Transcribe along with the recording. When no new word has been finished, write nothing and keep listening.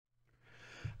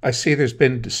I see there's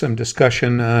been some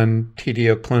discussion on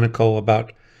TDO Clinical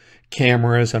about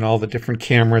cameras and all the different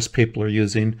cameras people are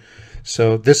using.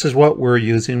 So this is what we're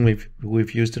using.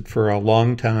 We've used it for a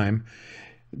long time.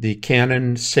 The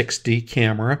Canon 6D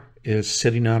camera is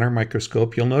sitting on our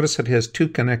microscope. You'll notice it has two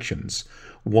connections,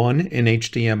 one an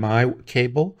HDMI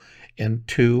cable and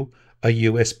two a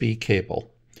USB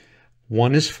cable.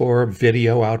 One is for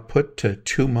video output to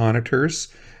two monitors.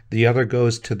 The other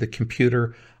goes to the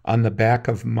computer on the back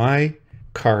of my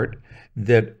cart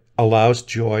that allows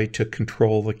Joy to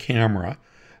control the camera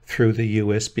through the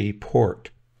USB port.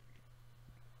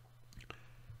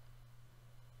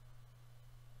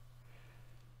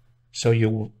 So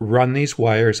you run these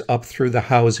wires up through the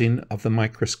housing of the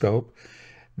microscope.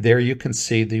 There you can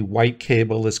see the white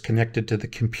cable is connected to the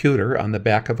computer on the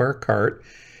back of our cart.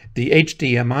 The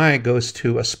HDMI goes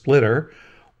to a splitter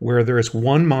where there is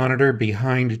one monitor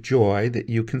behind Joy that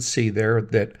you can see there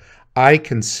that I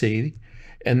can see,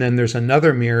 and then there's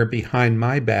another mirror behind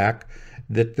my back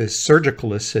that the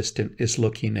surgical assistant is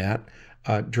looking at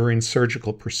during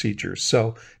surgical procedures.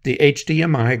 So the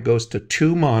HDMI goes to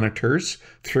two monitors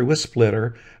through a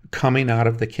splitter coming out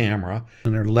of the camera.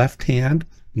 And her left hand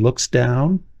looks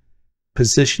down,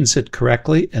 positions it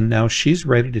correctly, and now she's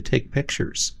ready to take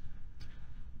pictures.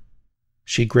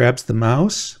 She grabs the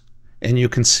mouse, and you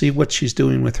can see what she's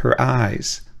doing with her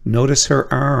eyes. Notice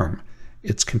her arm.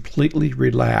 It's completely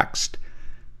relaxed.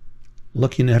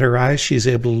 Looking at her eyes, she's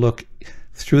able to look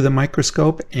through the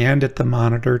microscope and at the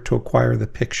monitor to acquire the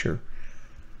picture.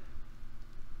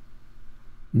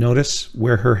 Notice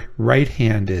where her right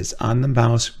hand is on the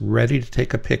mouse, ready to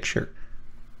take a picture.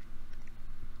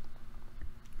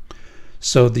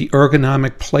 So the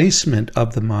ergonomic placement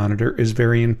of the monitor is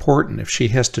very important. If she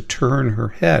has to turn her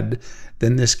head,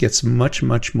 then this gets much,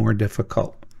 much more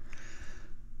difficult.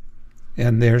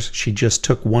 And she just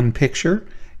took one picture,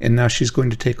 and now she's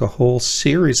going to take a whole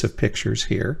series of pictures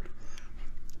here.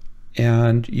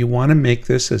 And you want to make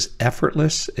this as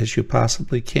effortless as you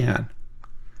possibly can.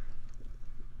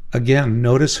 Again,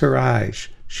 notice her eyes.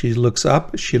 She looks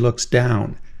up, she looks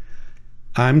down.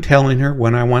 I'm telling her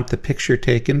when I want the picture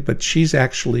taken, but she's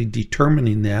actually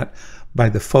determining that by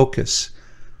the focus,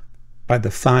 by the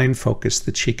fine focus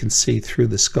that she can see through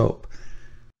the scope.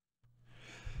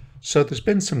 So there's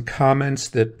been some comments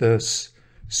that the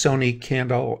Sony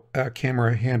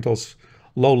camera handles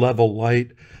low-level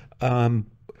light.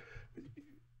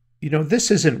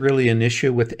 This isn't really an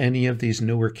issue with any of these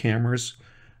newer cameras.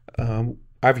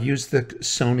 I've used the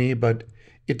Sony, but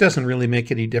it doesn't really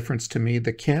make any difference to me.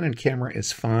 The Canon camera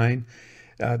is fine.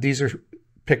 These are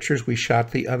pictures we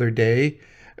shot the other day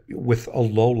with a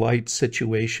low light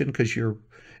situation because you're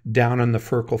down on the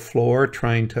fecal floor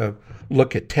trying to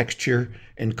look at texture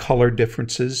and color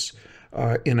differences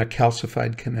in a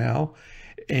calcified canal.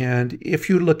 And if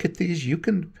you look at these,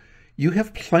 you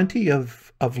have plenty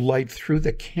of light through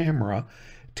the camera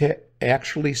to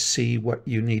actually see what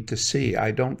you need to see.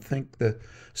 I don't think the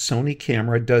Sony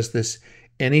camera does this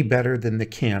any better than the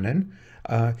Canon.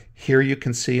 Here you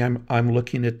can see I'm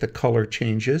looking at the color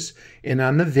changes, and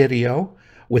on the video,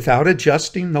 without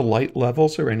adjusting the light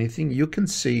levels or anything, you can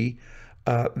see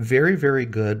very, very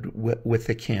good with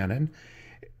the Canon.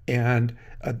 And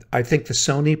I think the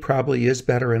Sony probably is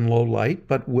better in low light,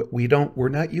 but we're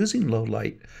not using low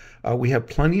light. We have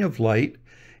plenty of light,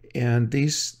 and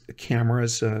these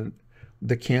cameras,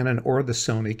 the Canon or the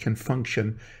Sony, can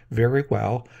function very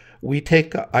well.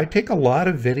 I take a lot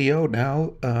of video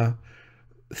now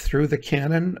through the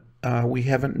Canon. We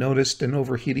haven't noticed an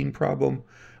overheating problem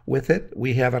with it.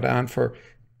 We have it on for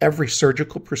every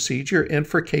surgical procedure and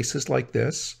for cases like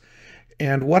this.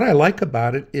 And what I like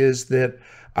about it is that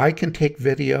I can take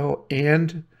video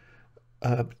and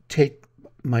take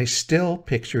my still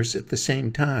pictures at the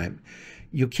same time.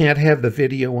 You can't have the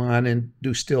video on and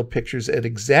do still pictures at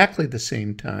exactly the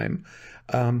same time,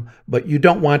 but you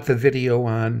don't want the video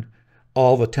on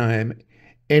all the time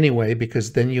anyway,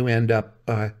 because then you end up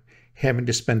having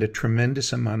to spend a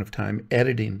tremendous amount of time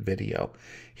editing video.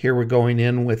 Here we're going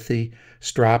in with the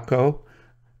Stropco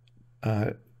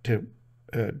to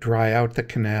dry out the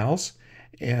canals,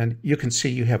 and you can see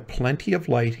you have plenty of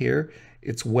light here.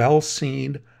 It's well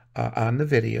seen on the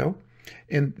video.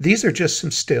 And these are just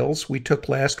some stills we took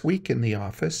last week in the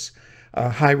office,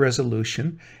 high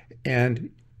resolution, and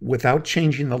without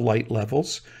changing the light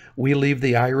levels. We leave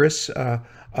the iris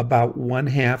about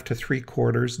 1/2 to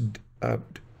 3/4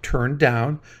 turned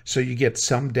down so you get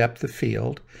some depth of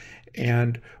field.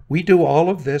 And we do all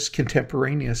of this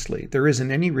contemporaneously. There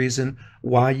isn't any reason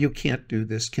why you can't do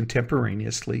this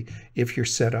contemporaneously if you're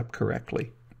set up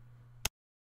correctly.